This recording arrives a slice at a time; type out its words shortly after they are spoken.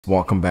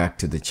Welcome back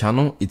to the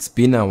channel. It's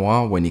been a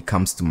while when it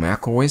comes to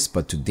macOS,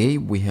 but today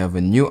we have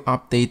a new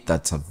update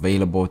that's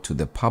available to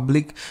the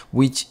public,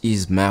 which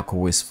is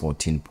macOS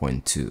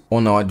 14.2.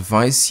 On our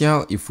device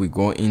here, if we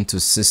go into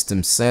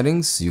system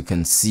settings, you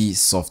can see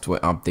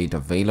software update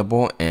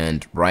available,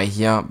 and right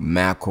here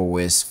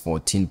macOS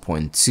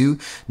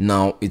 14.2.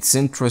 Now it's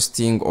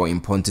interesting or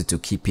important to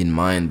keep in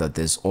mind that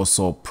there's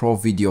also Pro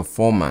Video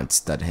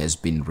formats that has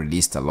been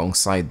released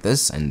alongside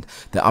this, and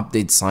the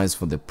update size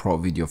for the Pro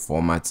Video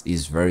formats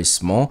is very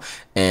small.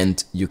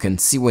 And you can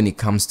see when it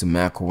comes to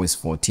macOS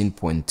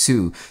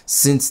 14.2,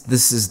 since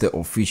this is the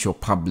official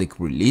public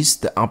release,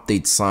 the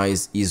update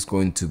size is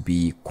going to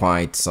be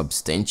quite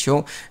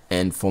substantial,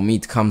 and for me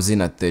it comes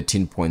in at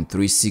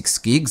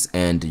 13.36 gigs.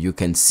 And you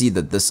can see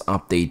that this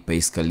update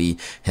basically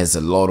has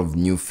a lot of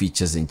new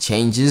features and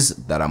changes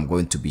that I'm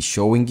going to be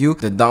showing you.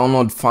 The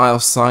download file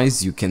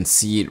size, you can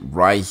see it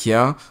right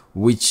here,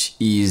 which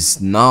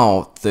is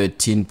now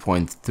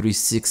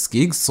 13.36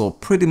 gigs, so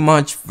pretty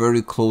much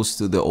very close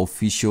to the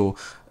official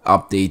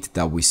update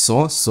that we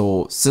saw.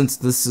 So since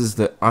this is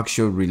the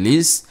actual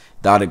release,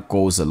 that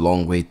goes a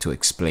long way to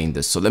explain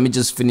this. So let me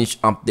just finish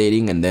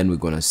updating, and then we're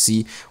going to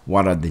see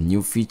what are the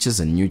new features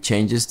and new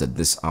changes that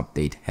this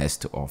update has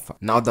to offer.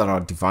 Now that our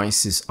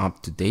device is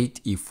up to date,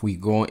 if we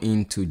go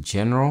into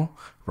general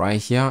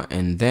right here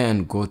and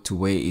then go to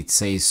where it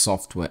says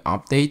software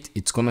update,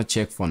 it's gonna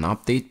check for an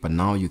update, but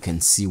now you can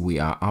see we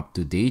are up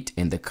to date,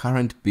 and the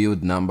current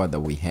build number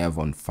that we have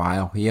on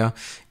file here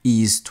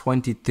is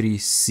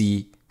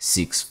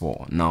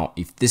 23C64. Now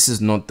if this is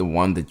not the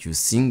one that you're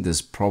seeing,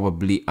 there's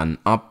probably an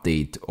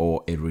update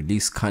or a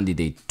release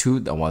candidate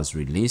 2 that was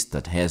released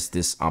that has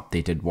this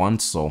updated one.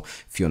 So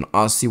if you're an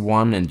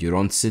RC1 and you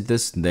don't see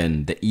this,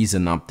 then there is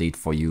an update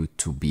for you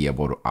to be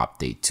able to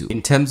update to.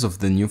 In terms of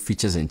the new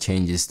features and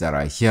changes that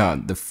are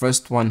here, the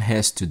first one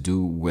has to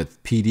do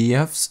with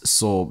PDFs.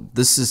 So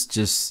this is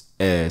just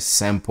a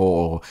sample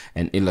or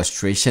an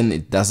illustration.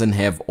 It doesn't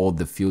have all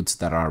the fields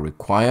that are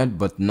required,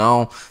 but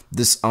now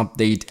this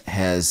update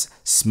has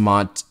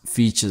smart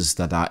features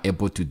that are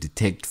able to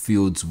detect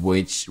fields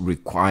which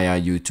require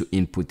you to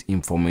input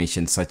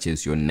information such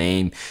as your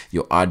name,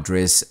 your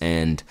address,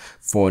 and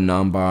phone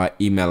number,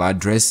 email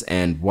address,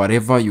 and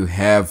whatever you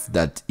have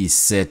that is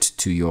set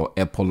to your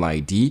Apple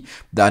ID.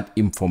 That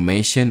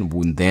information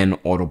will then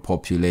auto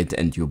populate,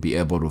 and you'll be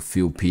able to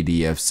fill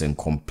PDFs and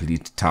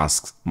complete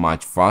tasks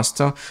much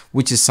faster,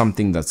 which is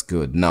something that's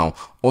good. Now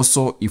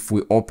also, if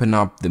we open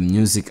up the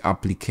music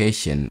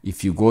application,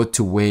 if you go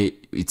to where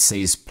it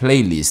says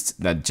playlist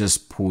that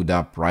just pulled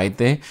up right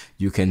there,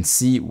 you can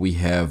see we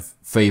have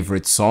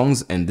favorite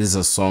songs, and these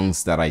are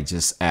songs that I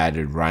just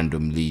added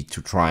randomly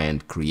to try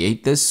and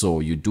create this. So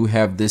you do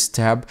have this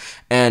tab,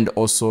 and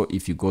also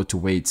if you go to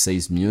where it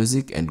says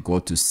music and go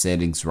to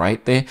settings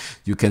right there,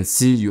 you can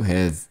see you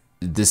have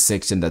this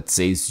section that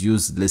says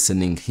use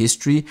listening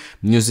history.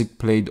 Music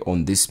played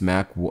on this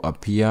Mac will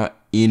appear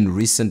in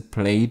recent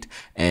played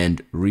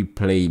and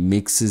replay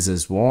mixes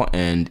as well,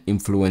 and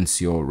influence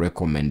your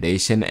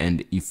recommendation.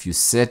 And if you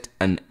set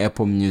an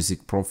Apple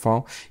Music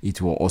profile,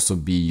 it will also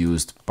be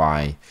used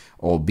by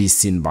or be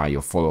seen by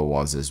your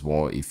followers as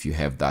well if you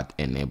have that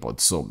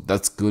enabled. So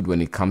that's good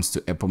when it comes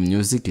to Apple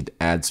Music. It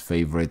adds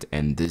favorite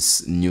and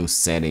this new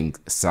setting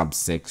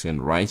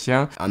subsection right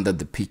here. Under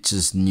the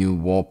pictures new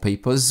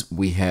wallpapers,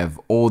 we have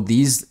all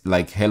these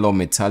like hello,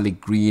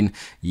 metallic green,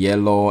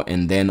 yellow,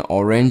 and then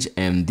orange,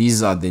 and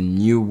these are the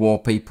new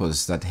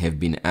wallpapers that have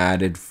been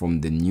added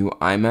from the new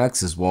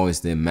iMacs as well as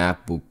the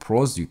MacBook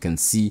Pros. You can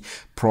see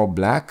Pro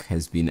Black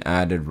has been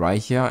added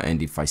right here,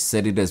 and if I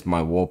set it as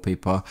my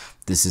wallpaper,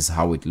 this is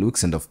how it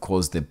looks. And of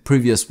course the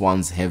previous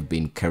ones have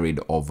been carried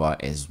over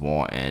as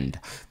well, and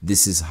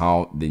this is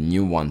how the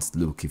new ones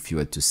look if you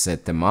were to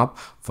set them up.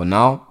 For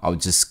now, I'll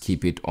just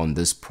keep it on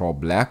this Pro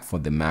Black for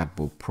the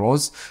MacBook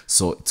Pros.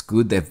 So it's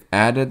good they've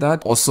added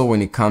that. Also,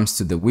 when it comes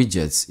to the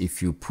widgets,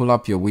 if you pull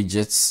up your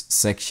widgets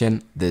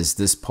section, there's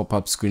this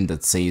pop-up screen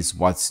that says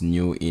what's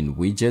new in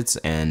widgets,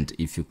 and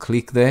if you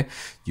click there,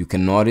 you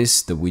can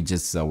notice the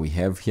widgets that we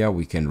have here.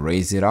 We can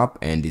raise it up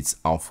and it's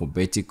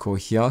alphabetical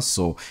here.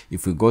 So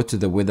if we go to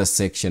the weather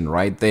section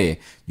right there,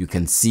 you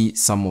can see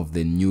some of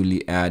the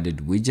newly added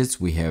widgets.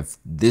 We have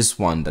this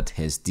one that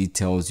has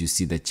details. You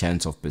see the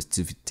chance of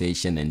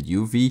precipitation and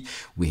UV.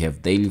 We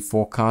have daily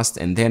forecast,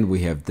 and then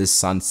we have this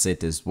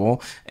sunset as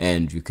well,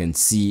 and you can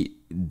see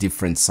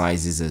different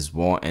sizes as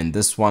well. And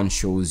this one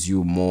shows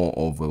you more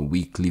of a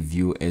weekly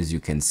view, as you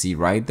can see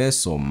right there.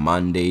 So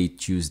Monday,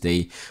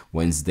 Tuesday,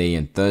 Wednesday,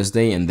 and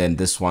Thursday. And then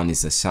this one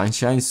is a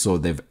sunshine. So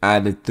they've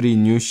added 3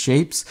 new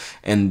shapes.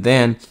 And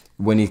then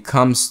when it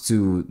comes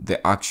to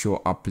the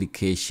actual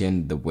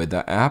application, the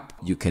weather app,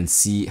 you can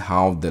see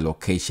how the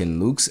location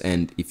looks.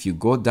 And if you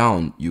go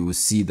down, you will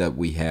see that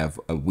we have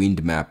a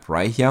wind map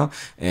right here,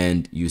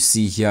 and you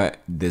see here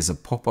there's a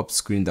pop-up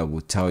screen that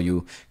will tell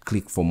you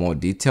click for more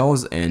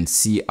details and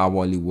see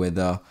hourly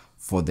weather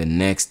for the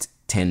next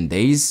 10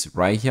 days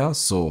right here.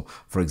 So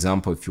for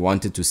example, if you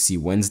wanted to see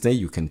Wednesday,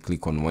 you can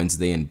click on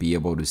Wednesday and be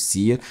able to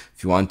see it. If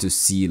if you want to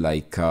see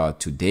like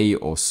today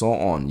or so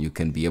on, you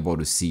can be able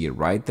to see it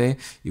right there.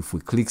 If we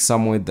click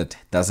somewhere that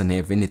doesn't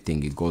have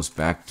anything, it goes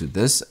back to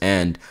this.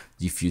 And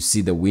if you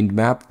see the wind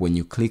map, when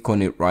you click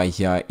on it right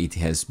here, it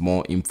has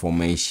more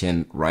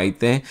information right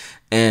there.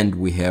 And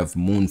we have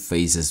moon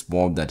phases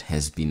well that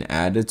has been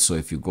added. So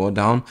if you go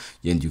down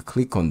and you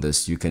click on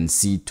this, you can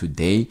see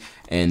today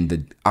and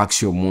the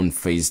actual moon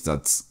phase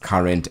that's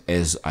current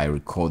as I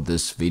record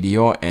this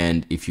video.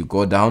 And if you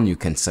go down, you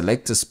can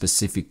select a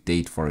specific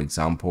date. For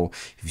example,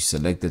 if you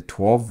select the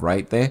 12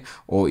 right there,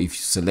 or if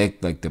you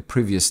select like the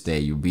previous day,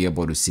 you'll be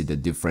able to see the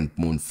different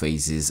moon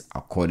phases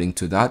according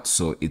to that.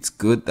 So it's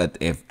good that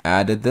they've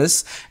added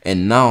this.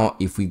 And now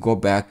if we go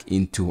back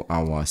into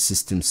our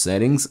system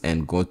settings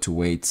and go to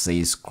where it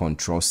says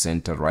control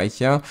center right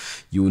here,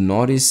 you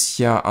notice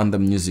here under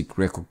music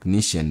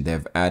recognition,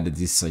 they've added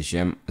this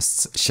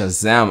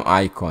Shazam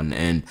icon,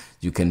 and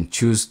you can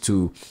choose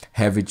to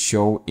have it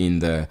show in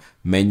the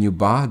menu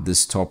bar,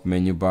 this top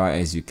menu bar,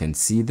 as you can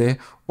see there,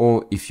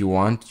 or if you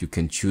want, you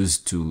can choose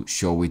to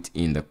show it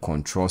in the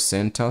control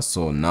center.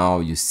 So now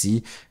you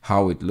see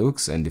how it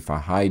looks, and if I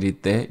hide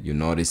it there, you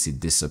notice it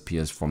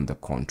disappears from the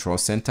control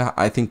center.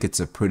 I think it's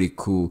a pretty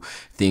cool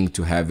thing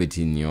to have it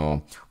in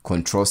your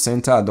control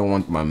center. I don't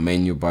want my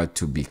menu bar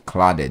to be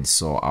cluttered,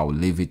 so I'll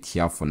leave it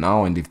here for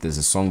now. And if there's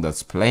a song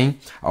that's playing,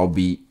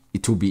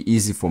 it will be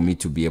easy for me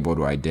to be able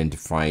to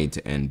identify it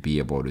and be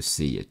able to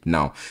see it.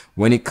 Now,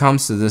 when it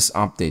comes to this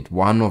update,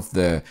 one of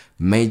the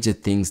major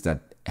things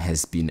that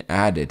has been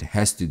added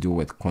has to do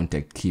with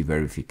contact key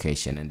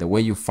verification. And the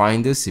way you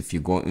find this, if you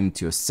go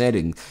into your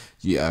settings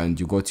and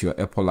you go to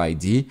your Apple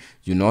ID,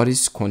 you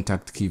notice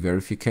contact key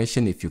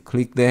verification. If you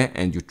click there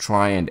and you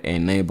try and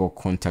enable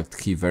contact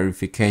key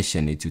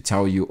verification, it will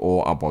tell you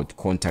all about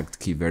contact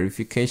key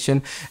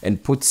verification.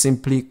 And put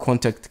simply,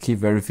 contact key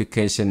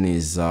verification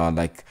is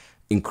like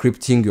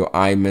encrypting your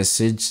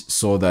iMessage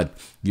so that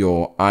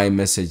your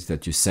iMessage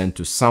that you send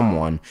to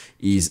someone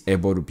is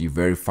able to be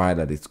verified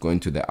that it's going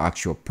to the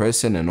actual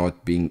person and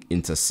not being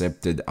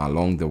intercepted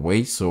along the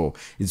way. So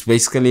it's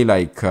basically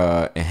like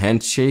a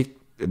handshake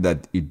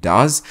that it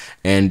does.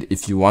 And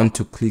if you want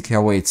to click here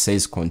where it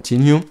says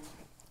continue,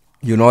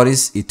 you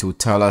notice it will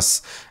tell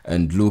us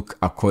and look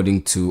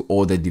according to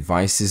all the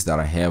devices that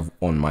I have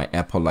on my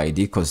Apple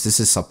ID, because this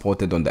is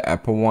supported on the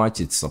Apple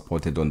Watch, it's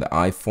supported on the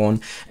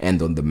iPhone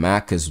and on the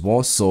Mac as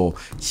well. So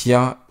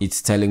here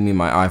it's telling me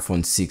my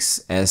iPhone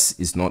 6s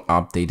is not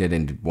updated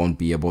and it won't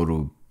be able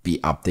to be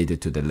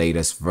updated to the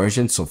latest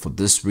version. So for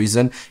this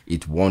reason,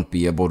 it won't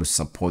be able to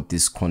support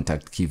this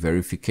contact key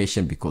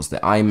verification, because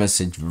the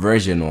iMessage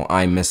version or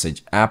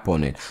iMessage app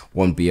on it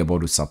won't be able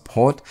to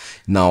support.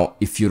 Now,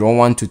 if you don't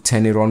want to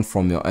turn it on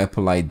from your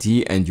Apple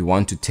ID and you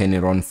want to turn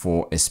it on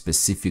for a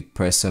specific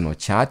person or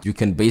chat, you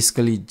can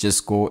basically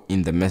just go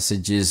in the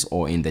messages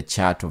or in the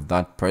chat of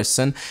that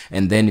person.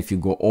 And then if you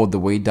go all the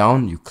way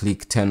down, you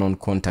click turn on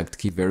contact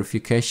key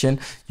verification,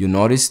 you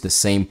notice the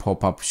same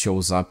pop-up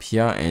shows up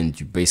here, and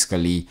you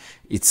basically,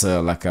 it's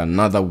like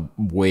another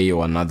way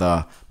or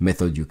another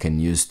method you can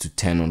use to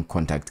turn on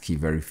contact key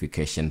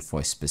verification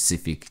for a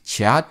specific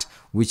chat,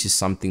 which is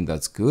something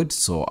that's good.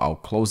 So I'll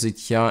close it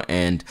here.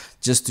 And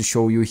just to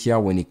show you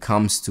here, when it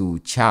comes to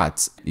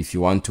chats, if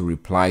you want to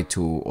reply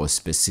to a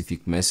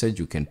specific message,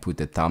 you can put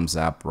a thumbs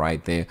up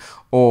right there.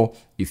 Or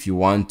if you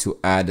want to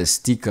add a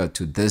sticker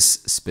to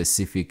this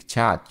specific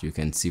chat, you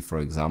can see, for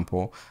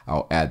example,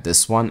 I'll add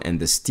this one and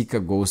the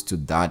sticker goes to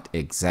that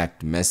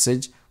exact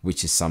message,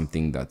 which is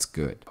something that's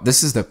good.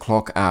 This is the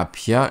clock app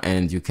here,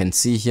 and you can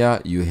see here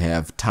you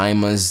have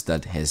timers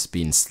that has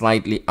been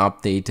slightly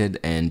updated,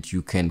 and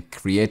you can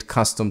create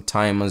custom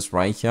timers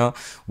right here,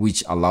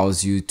 which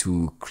allows you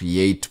to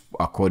create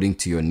according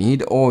to your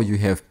need, or you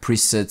have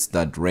presets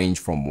that range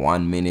from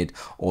 1 minute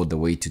all the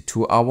way to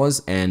 2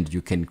 hours, and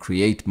you can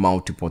create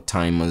multiple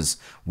timers,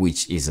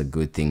 which is a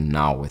good thing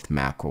now with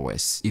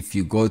macOS. If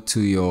you go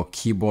to your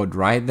keyboard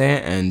right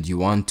there and you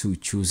want to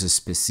choose a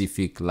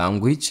specific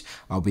language,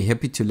 I'll be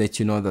happy to let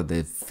you know that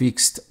they've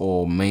fixed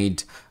or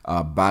made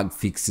bug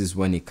fixes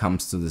when it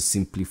comes to the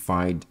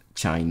simplified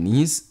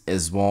Chinese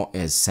as well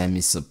as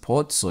semi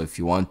support. So if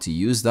you want to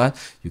use that,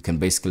 you can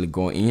basically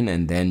go in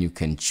and then you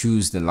can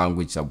choose the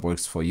language that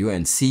works for you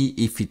and see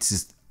if it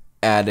is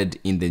added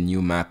in the new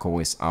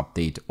macOS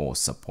update or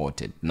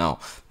supported. Now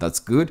that's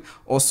good.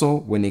 Also,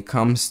 when it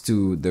comes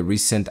to the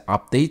recent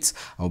updates,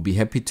 I'll be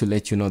happy to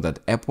let you know that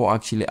Apple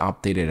actually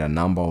updated a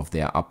number of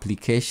their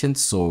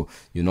applications. So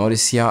you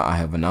notice here I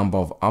have a number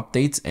of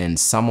updates, and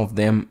some of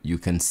them you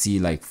can see,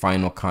 like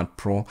Final Cut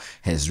Pro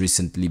has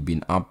recently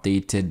been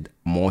updated,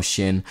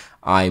 Motion,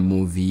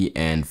 iMovie,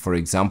 and for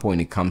example, when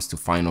it comes to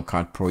Final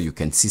Cut Pro, you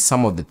can see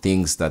some of the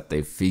things that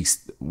they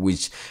fixed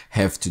which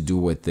have to do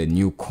with the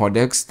new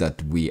codecs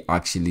that we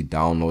actually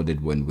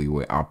downloaded when we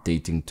were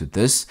updating to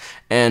this,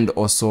 and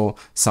also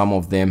some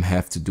of them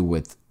have to do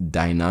with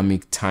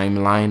dynamic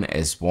timeline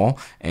as well.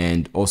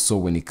 And also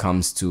when it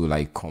comes to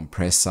like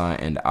compressor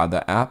and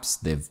other apps,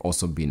 they've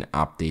also been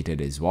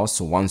updated as well.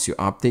 So once you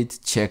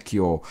update, check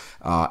your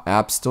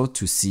app store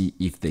to see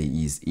if there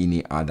is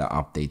any other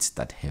updates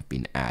that have been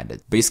been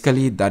added.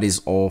 Basically, that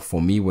is all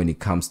for me when it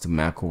comes to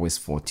macOS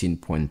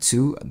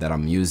 14.2 that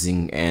I'm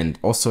using and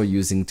also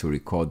using to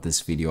record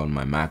this video on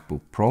my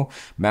MacBook Pro.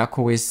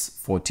 macOS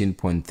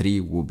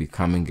 14.3 will be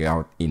coming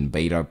out in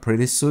beta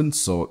pretty soon,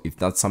 so if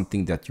that's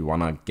something that you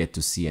want to get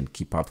to see and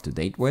keep up to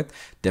date with,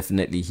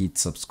 definitely hit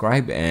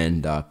subscribe.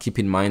 And keep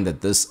in mind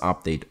that this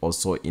update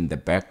also in the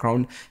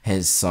background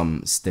has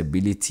some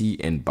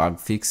stability and bug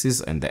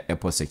fixes, and the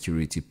Apple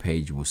security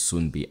page will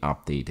soon be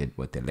updated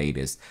with the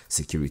latest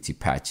security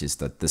patches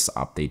that this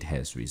update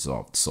has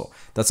resolved. So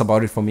that's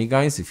about it for me,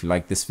 guys. If you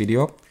like this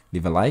video,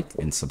 leave a like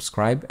and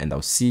subscribe, and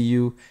I'll see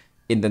you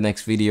in the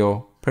next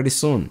video pretty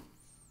soon.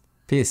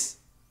 Peace.